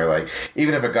NASCAR.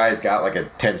 Even if a guy's got a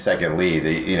 10-second lead,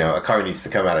 a car needs to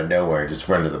come out of nowhere and just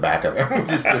run to the back of him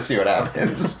just to see what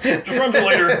happens. Just run to the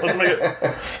leader. Let's make it.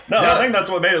 No, I think that's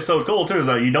what made it so cool too. Is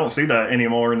that you don't see that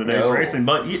anymore in today's racing.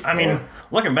 But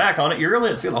looking back on it, you really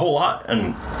didn't see the whole lot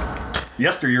and.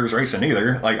 Yesteryear's racing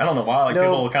either. I don't know why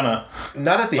people kind of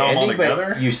not at the ending,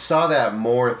 but you saw that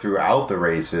more throughout the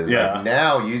races. Yeah.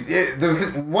 Now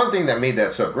the one thing that made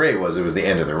that so great was it was the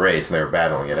end of the race and they were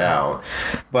battling it out.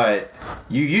 But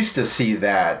you used to see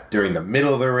that during the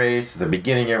middle of the race, the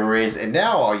beginning of a race, and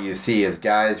now all you see is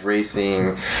guys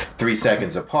racing 3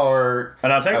 seconds apart,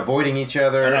 and avoiding each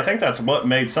other. And I think that's what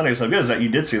made Sunday so good is that you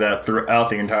did see that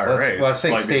throughout the entire race. Well, I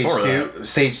think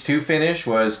stage two finish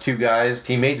was 2 guys,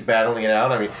 teammates battling it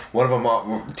out. I mean, one of them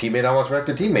teammate almost wrecked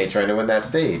a teammate trying to win that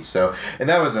stage. So, and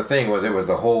that was the thing it was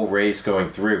the whole race going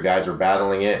through. Guys were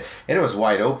battling it, and it was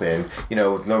wide open.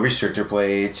 With no restrictor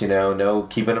plates. No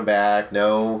keeping them back.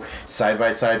 No side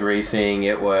by side racing.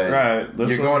 It was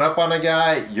you're going up on a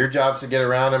guy. Your job's to get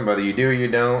around him, whether you do or you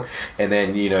don't. And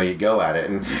then you go at it,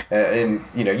 and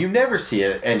you never see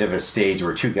an end of a stage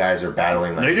where 2 guys are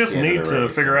battling. They just need to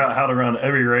figure out how to run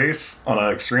every race on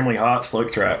an extremely hot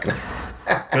slick track.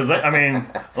 Because, a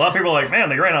lot of people are like, man,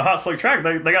 they ran a hot slick track.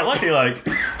 They got lucky.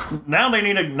 Now they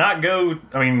need to not go.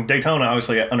 Daytona,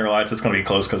 obviously, under lights, it's going to be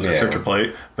close because of the restrictor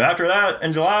plate. But after that,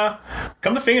 in July,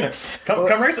 come to Phoenix.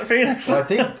 Come race at Phoenix. Well,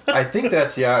 I think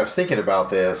that's, I was thinking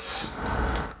about this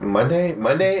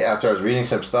Monday after I was reading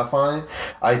some stuff on it.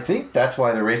 I think that's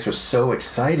why the race was so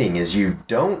exciting is you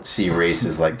don't see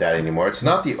races like that anymore. It's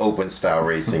not the open style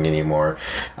racing anymore.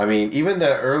 Even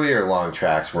the earlier long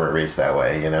tracks weren't raced that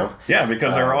way, Yeah,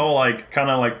 because they're all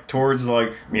towards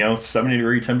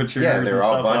 70-degree temperatures. Yeah, they're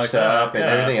all bunched up and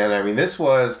everything. And this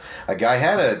was a guy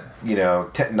had a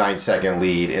 9-second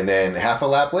lead, and then half a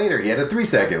lap later he had a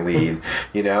 3-second lead.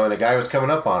 And the guy was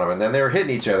coming up on him, and then they were hitting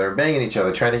each other and banging each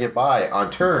other trying to get by on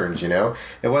turns.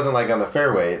 It wasn't like on the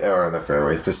fairway or on the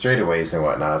fairways, the straightaways and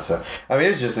whatnot. So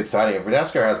it's just exciting. If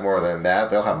NASCAR has more than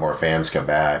that, they'll have more fans come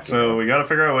back. So we got to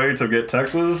figure out a way to get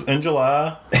Texas in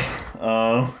July.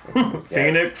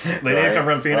 Phoenix. They need to come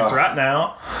run Phoenix right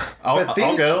now. I'll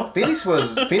go. Phoenix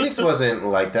wasn't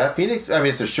like that. Phoenix.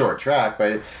 It's a short track,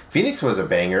 but Phoenix was a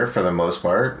banger for the most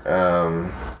part.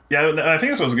 Yeah,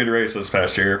 Phoenix was a good race this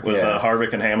past year with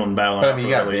Harvick and Hamlin battling. But you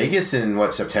got Vegas in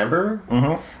September,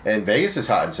 and Vegas is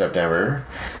hot in September.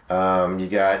 You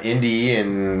got Indy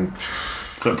in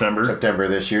September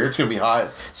this year. It's going to be hot.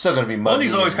 It's still going to be muddy.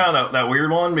 Indy's always kind of that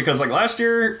weird one because last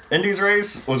year, Indy's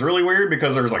race was really weird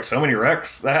because there was so many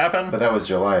wrecks that happened. But that was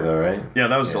July though, right? Yeah,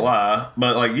 that was July.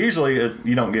 But usually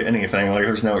you don't get anything.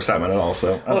 There's no excitement at all.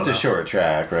 So it's a short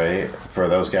track, right? For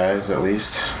those guys at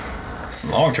least.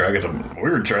 Long track, it's a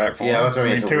weird track for that's what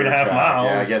I mean. 2.5 miles.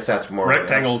 Yeah, I guess that's more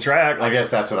rectangle track. I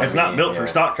guess that's what I mean. It's not built for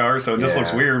stock cars, so it just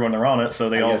looks weird when they're on it. So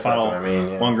they all follow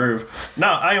one groove.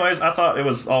 No, anyways, I thought it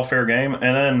was all fair game,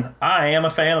 and then I am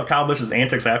a fan of Kyle Busch's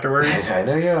antics afterwards. I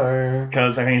know you are,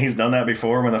 because he's done that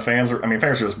before when the fans were. Fans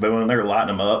were just booing, they were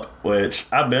lighting him up. Which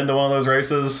I've been to one of those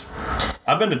races.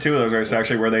 I've been to 2 of those races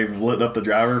actually where they've lit up the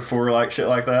driver for shit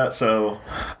like that. So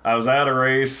I was at a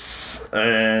race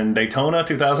in Daytona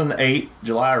 2008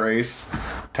 July race.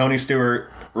 Tony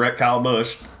Stewart wrecked Kyle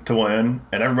Busch to win,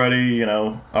 and everybody,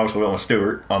 obviously went with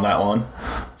Stewart on that one.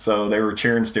 So they were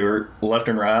cheering Stewart left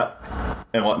and right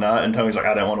and whatnot. And Tony's like,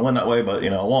 I didn't want to win that way, but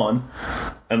I won.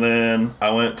 And then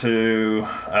I went to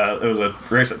it was a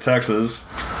race at Texas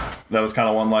that was kind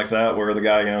of one like that where the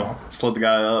guy, slid the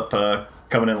guy up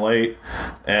coming in late,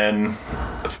 and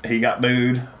he got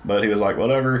booed, but he was like,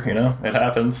 whatever, it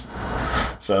happens.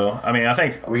 So I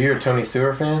think. Were you a Tony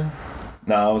Stewart fan?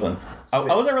 No, I wasn't. I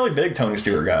wasn't a really big Tony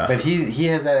Stewart guy. But he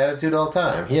has that attitude all the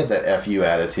time. He had that F you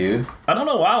attitude. I don't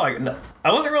know why.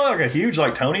 I wasn't really like a huge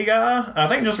like Tony guy. I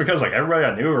think just because like everybody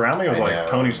I knew around me was like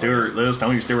Tony Stewart this,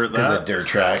 Tony Stewart that. Because of dirt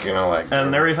track,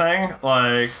 and everything.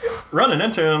 Like running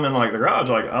into him in like the garage,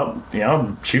 like I'll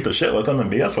shoot the shit with him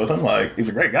and BS with him. Like he's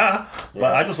a great guy,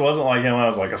 but I just wasn't like I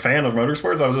was like a fan of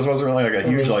motorsports. I just wasn't really like a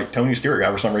huge like Tony Stewart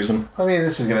guy for some reason. I mean,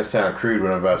 this is gonna sound crude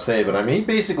what I'm about to say, but I mean, he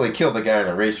basically killed the guy on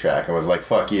a racetrack and was like,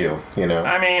 "Fuck you,"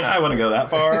 I mean, I wouldn't go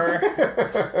that far.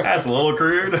 That's a little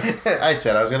crude. I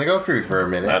said I was gonna go crude for a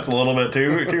minute. That's a little bit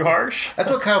too harsh. That's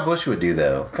what Kyle Busch would do,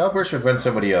 though. Kyle Busch would run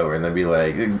somebody over and then be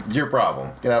like, "Your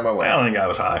problem. Get out of my way." I don't think I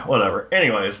was high. Whatever.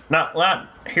 Anyways, not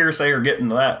hearsay or getting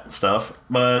to that stuff,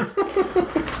 but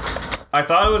I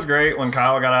thought it was great when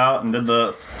Kyle got out and did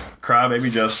the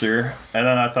crybaby gesture, and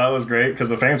then I thought it was great because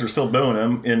the fans were still booing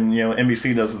him. And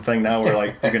NBC does the thing now where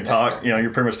like you can talk, you're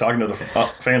pretty much talking to the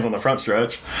fans on the front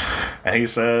stretch, and he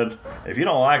said, "If you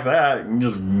don't like that, you can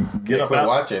just get out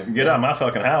of my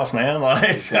fucking house, man."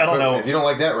 Like I don't know. If you don't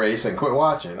like that race, then quit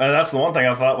watching. And that's the one thing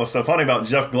I thought was so funny about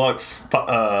Jeff Gluck's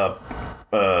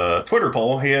Twitter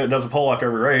poll. He does a poll after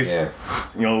every race. Yeah.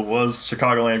 Was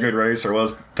Chicagoland a good race, or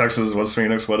was Texas, was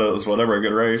Phoenix, whatever a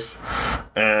good race?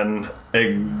 And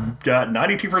it got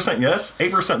 92% yes,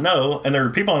 8% no, and there were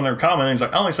people in there commenting. He's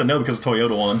like, "I only said no because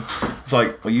Toyota won." It's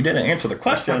like, well, you didn't answer the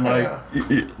question. Like,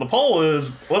 the poll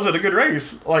is, was it a good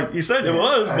race? Like you said it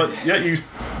was, but yet you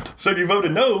said you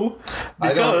voted no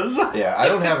because. I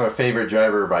don't have a favorite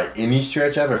driver by any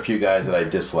stretch. I have a few guys that I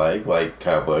dislike, like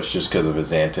Kyle Busch, just because of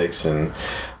his antics and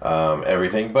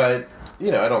everything. But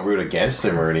I don't root against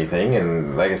him or anything.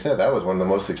 And like I said, that was one of the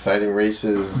most exciting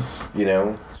races,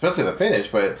 especially the finish.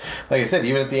 But like I said,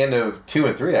 even at the end of 2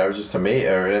 and 3, I was just amazed,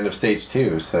 or end of stage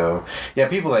 2. So yeah,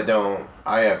 people that don't,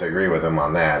 I have to agree with him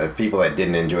on that. If people that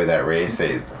didn't enjoy that race,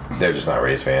 they're just not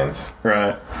race fans.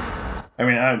 Right. I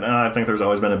mean, I think there's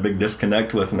always been a big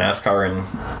disconnect with NASCAR and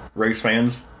race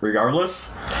fans,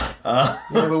 regardless. Yeah,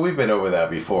 but we've been over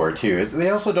that before, too. They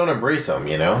also don't embrace them,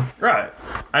 Right.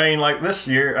 I mean, like this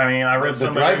year, I read the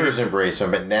drivers embrace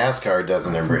them, but NASCAR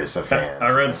doesn't embrace the fans.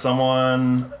 I read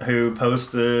someone who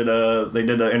posted, they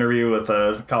did an interview with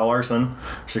Kyle Larson,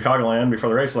 Chicagoland, before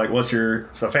the race, like,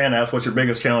 so a fan asked, "What's your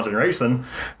biggest challenge in racing?"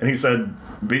 And he said,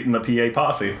 "Beating the PA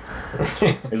posse."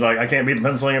 He's like, "I can't beat the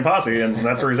Pennsylvania posse," and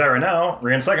that's where he's at right now.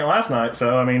 Ran second last night,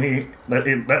 so I mean,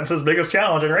 that's his biggest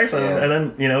challenge in racing. Yeah.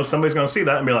 And then somebody's going to see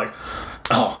that and be like,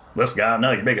 "Oh, this guy,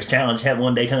 no, your biggest challenge, haven't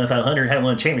won Daytona 500, haven't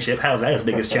won a championship. How's that his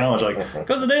biggest challenge?" Like,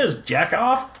 because it is, jack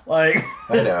off. Like,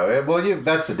 I know. Well,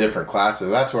 that's the different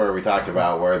classes. That's where we talked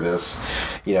about where this,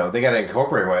 they got to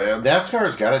incorporate.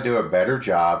 NASCAR's got to do a better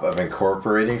job of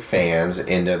incorporating fans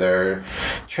into their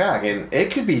track, and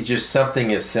it could be just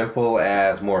something as simple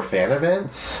as more fan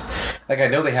events. Like, I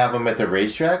know they have them at the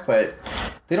racetrack, but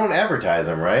they don't advertise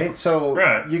them, right? So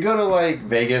you go to like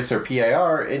Vegas or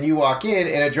PIR and you walk in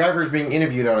and a driver's being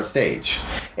interviewed on a stage.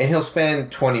 And he'll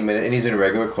spend 20 minutes, and he's in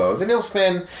regular clothes, and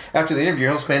after the interview,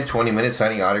 he'll spend 20 minutes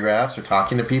signing autographs or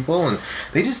talking to people, and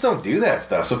they just don't do that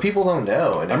stuff, so people don't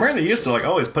know. And I remember they used to like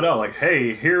always put out like,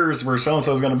 "Hey, here's where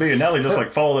so-and-so is going to be," and now they just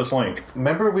like follow this link.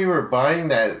 Remember we were buying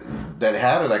that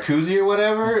hat or that koozie or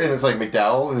whatever, and it's like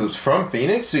McDowell, who's from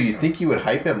Phoenix, so you think you would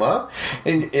hype him up,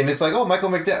 and it's like, "Oh, Michael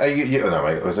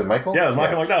McDowell," was it Michael? Yeah, it was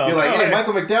Michael McDowell. You're like, "Hey,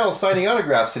 Michael McDowell's signing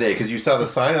autographs today," because you saw the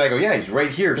sign, and I go, "Yeah, he's right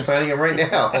here signing them right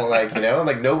now." Like,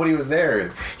 like nobody was there.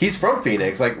 And he's from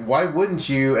Phoenix. Like, why wouldn't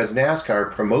you, as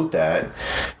NASCAR, promote that,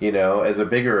 as a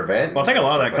bigger event? Well, I think a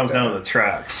lot of that comes down to the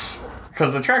tracks.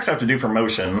 Because the tracks have to do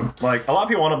promotion. Like, a lot of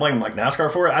people want to blame, like,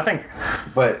 NASCAR for it. I think,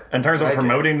 but in terms of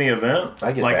promoting the event,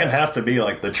 I get like, that. It has to be,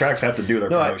 like, the tracks have to do their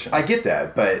promotion. I get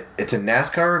that, but it's a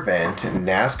NASCAR event.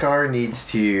 NASCAR needs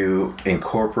to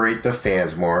incorporate the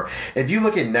fans more. If you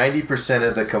look at 90%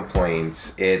 of the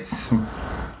complaints, it's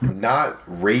not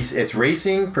race. It's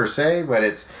racing per se, but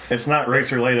it's not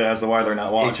race related as to why they're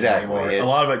not watching anymore. A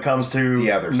lot of it comes to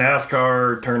the other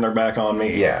NASCAR stuff. Turn their back on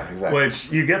me. Yeah, exactly.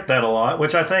 Which you get that a lot.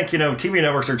 Which I think TV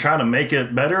networks are trying to make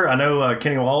it better. I know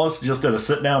Kenny Wallace just did a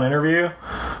sit down interview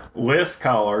with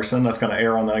Kyle Larson that's going to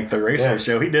air on the racing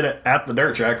show. He did it at the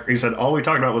dirt track. He said all we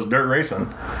talked about was dirt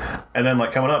racing, and then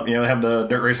coming up, they have the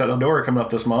dirt race at Eldora coming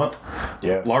up this month.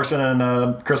 Yeah, Larson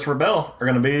and Christopher Bell are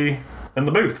going to be in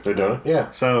the booth. They're doing it, yeah.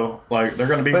 So, they're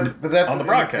going to be on the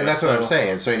broadcast. And that's what I'm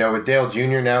saying. So, with Dale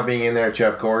Jr. now being in there,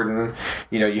 Jeff Gordon,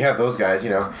 you have those guys,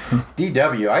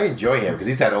 DW, I enjoy him because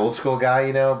he's that old school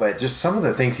guy, but just some of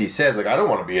the things he says, like, I don't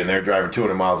want to be in there driving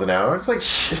 200 miles an hour. It's like,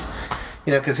 shit.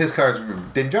 You know, because his cars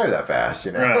didn't drive that fast,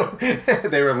 you know? Right.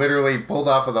 They were literally pulled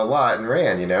off of the lot and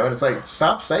ran, you know? And it's like,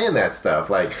 stop saying that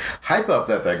stuff. Like, hype up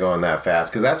that they're going that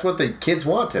fast, because that's what the kids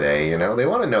want today, you know? They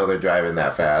want to know they're driving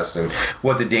that fast and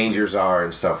what the dangers are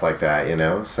and stuff like that, you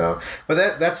know? So,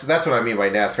 but that's what I mean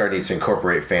by NASCAR needs to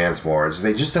incorporate fans more, is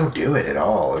they just don't do it at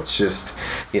all. It's just,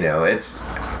 you know, it's,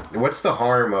 what's the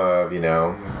harm of, you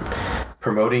know,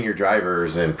 promoting your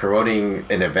drivers and promoting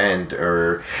an event,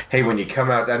 or hey, when you come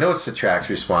out, I know it's the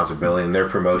track's responsibility and their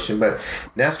promotion, but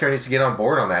NASCAR needs to get on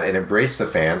board on that and embrace the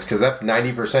fans, because that's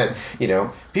 90%. You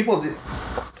know, people,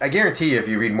 I guarantee you, if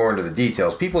you read more into the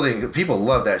details, people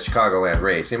love that Chicagoland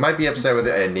race. They might be upset with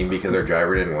the ending because their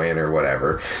driver didn't win or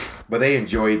whatever, but they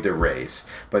enjoyed the race.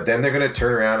 But then they're going to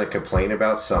turn around and complain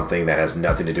about something that has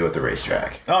nothing to do with the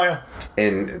racetrack. Oh, yeah.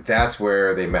 And that's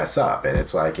where they mess up. And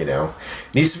it's like, you know,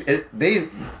 they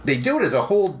do it as a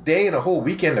whole day and a whole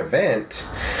weekend event,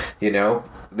 you know.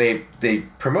 They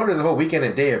promote it as a whole weekend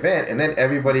and day event, and then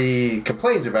everybody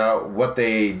complains about what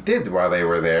they did while they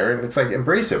were there. And it's like,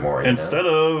 embrace it more. Instead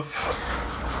of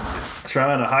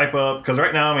trying to hype up, because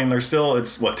right now, I mean, there's still,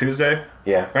 it's what, Tuesday?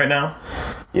 Yeah. Right now?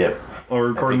 Yep. Or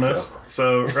recording this.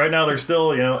 So right now there's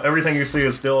still, you know, everything you see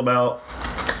is still about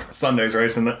Sunday's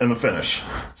race and the finish.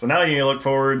 So now you look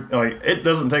forward, like, it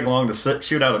doesn't take long to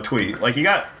shoot out a tweet. Like, you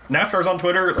got NASCAR's on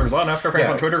Twitter, there's a lot of NASCAR fans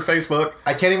on Twitter, Facebook.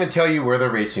 I can't even tell you where they're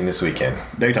racing this weekend.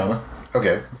 Daytona.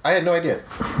 Okay. I had no idea.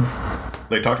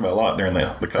 They talked about a lot during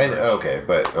the coverage. Okay,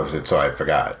 but so I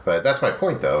forgot. But that's my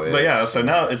point, though. But yeah, so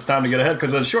now it's time to get ahead,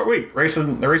 because it's a short week.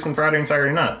 They're racing Friday and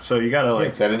Saturday night, so you got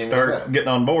to start getting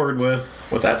on board with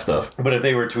that stuff. But if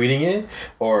they were tweeting it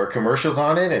or commercials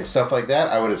on it and stuff like that,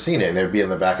 I would have seen it and it would be in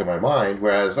the back of my mind.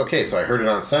 Whereas, okay, so I heard it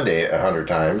on Sunday 100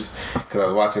 times because I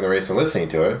was watching the race and listening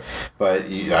to it. But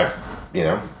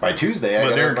by Tuesday, I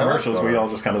got during commercials, we all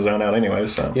just kind of zone out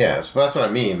anyways. So yeah, so that's what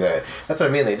I mean. That's what I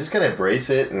mean. They just kind of embrace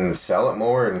it and sell it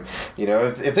more. And you know,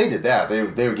 if they did that, they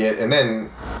would get, and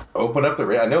then open up the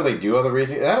race. I know they do other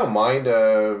racing, and I don't mind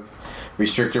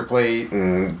restrictor plate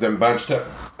and them bunched up.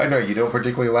 I know you don't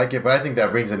particularly like it, but I think that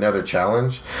brings another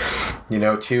challenge, you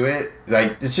know, to it.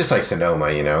 Like, it's just like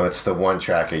Sonoma, you know, it's the one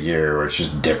track a year where it's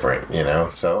just different, you know.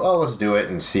 So, let's do it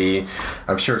and see.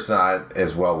 I'm sure it's not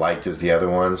as well liked as the other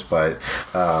ones, but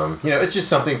you know, it's just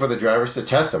something for the drivers to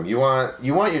test them. You want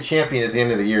your champion at the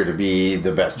end of the year to be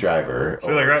the best driver.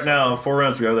 So like right now, 4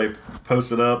 minutes ago, they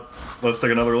posted up, let's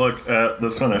take another look at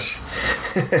this finish.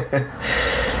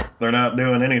 They're not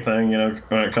doing anything, you know,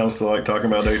 when it comes to like talking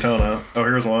about Daytona. Oh,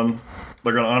 here's one.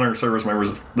 They're going to honor service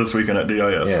members this weekend at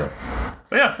DIS. Yeah.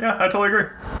 But yeah, I totally agree.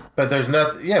 But there's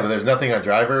nothing. Yeah, but there's nothing on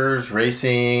drivers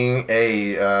racing.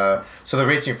 So they're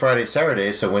racing Friday,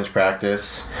 Saturday. So wins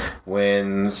practice,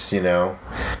 wins. You know,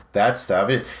 that stuff.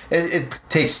 It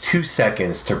takes 2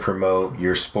 seconds to promote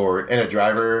your sport, and a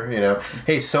driver. You know,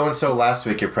 hey, so and so last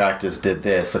week at practice did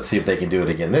this. Let's see if they can do it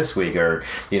again this week, or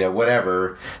you know,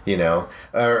 whatever. You know,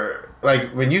 or. Like,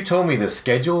 when you told me the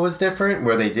schedule was different,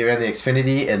 where they ran the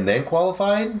Xfinity and then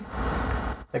qualified,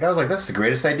 like, I was like, that's the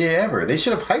greatest idea ever. They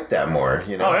should have hyped that more,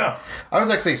 you know? Oh, yeah. I was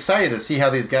actually excited to see how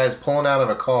these guys pulling out of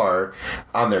a car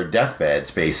on their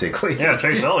deathbeds, basically. Yeah,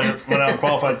 Chase Elliott went out and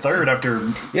qualified third after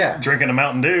drinking a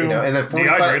Mountain Dew, you know, and then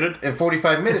dehydrated. In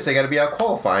 45 minutes, they got to be out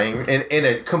qualifying in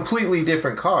a completely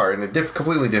different car, in a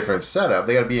completely different setup.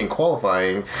 They got to be in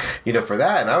qualifying, you know, for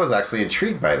that. And I was actually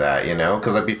intrigued by that, you know,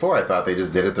 because like before I thought they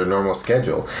just did it their normal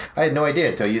schedule. I had no idea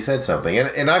until you said something.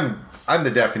 And I'm the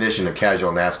definition of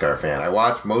casual NASCAR fan. I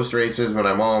watch most races when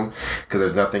I'm home because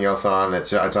there's nothing else on.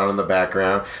 It's on in the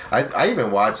background. I even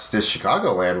watched this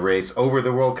Chicagoland race over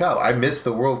the World Cup. I missed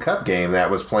the World Cup game that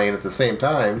was playing at the same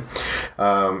time,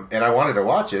 and I wanted to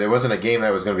watch it. It wasn't a game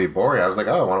that was going to be boring. I was like,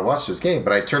 I want to watch this game.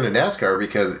 But I turned to NASCAR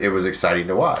because it was exciting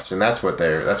to watch, and that's what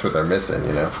they're missing,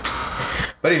 you know.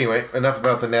 But anyway, enough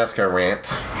about the NASCAR rant.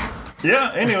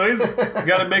 Yeah, anyways,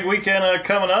 got a big weekend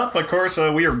coming up. Of course,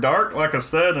 we are dark, like I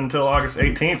said, until August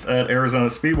 18th at Arizona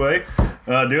Speedway.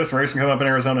 Do some racing coming up in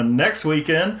Arizona next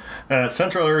weekend at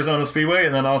Central Arizona Speedway,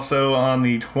 and then also on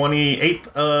the 28th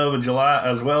of July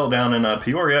as well down in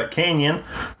Peoria Canyon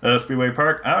Speedway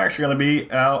Park. I'm actually going to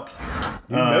be out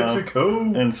New Mexico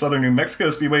in Southern New Mexico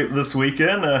Speedway this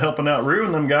weekend, helping out Rue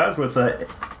and them guys with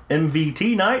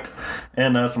MVT night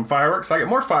and some fireworks. So I get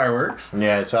more fireworks.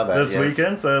 Yeah, I saw that this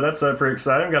weekend, so that's pretty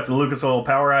exciting. Got the Lucas Oil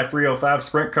Power i 305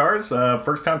 sprint cars.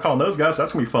 First time calling those guys, so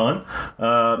that's gonna be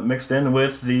fun. Mixed in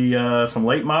with the some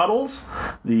late models,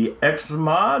 the X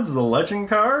mods, the legend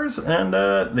cars, and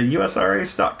the USRA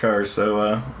stock cars.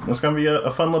 So it's gonna be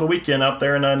a fun little weekend out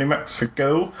there in New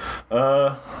Mexico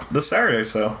this Saturday.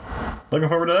 So looking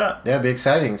forward to that. Yeah, it'll be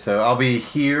exciting. So I'll be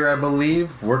here, I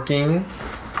believe, working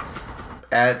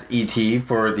at ET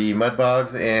for the mud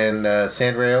bogs and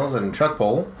sand rails and truck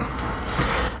pole.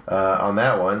 On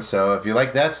that one, so if you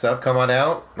like that stuff, come on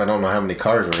out. I don't know how many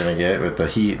cars we're gonna get with the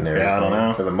heat and everything. Yeah, I don't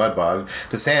know. For the mud bog.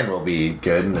 The sand will be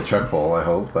good in the truck bowl, I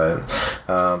hope. But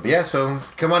yeah, so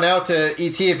come on out to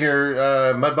ET if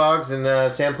you're mud bogs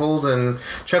and sand pools and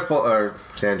truck bowl or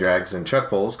sand drags and truck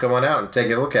bowls. Come on out and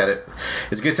take a look at it.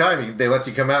 It's a good time. They let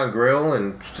you come out and grill,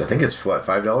 and I think it's what,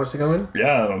 $5 to go in.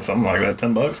 Yeah, something like that.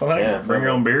 $10, I think. Yeah, bring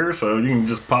your own beer, so you can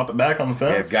just pop it back on the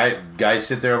fence. Yeah, guys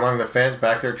sit there along the fence,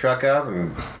 back their truck up,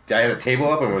 and guy had a table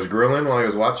up and was grilling while he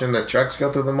was watching the trucks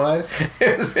go through the mud.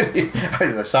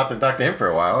 I stopped and talked to him for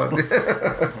a while.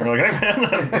 We're like, hey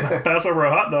man, pass over a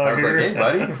hot dog I was here. like,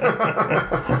 hey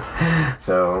buddy.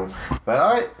 So, but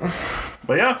all right.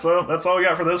 But yeah, so that's all we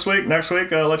got for this week. Next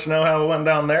week, let you know how it went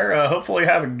down there. Hopefully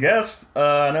have a guest.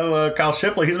 I know Kyle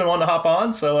Shipley, he's been wanting to hop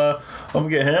on, so hope we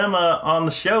get him on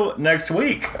the show next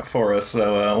week for us.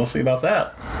 So we'll see about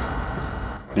that.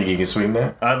 Think you can swing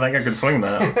that? I think I could swing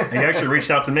that. He actually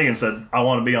reached out to me and said, I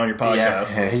want to be on your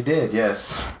podcast. Yeah, he did,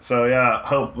 yes. So yeah,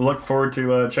 look forward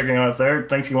to checking out there.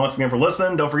 Thanks you once again for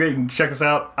listening. Don't forget you can check us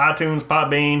out, iTunes,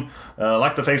 Podbean,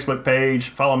 like the Facebook page,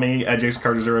 follow me at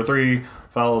JasonCarter03,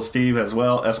 follow Steve as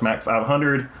well,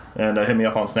 SMAC500, and hit me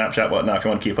up on Snapchat, whatnot, if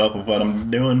you want to keep up with what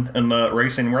I'm doing in the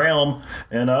racing realm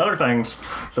and other things.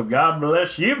 So God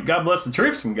bless you, God bless the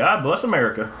troops, and God bless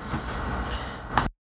America.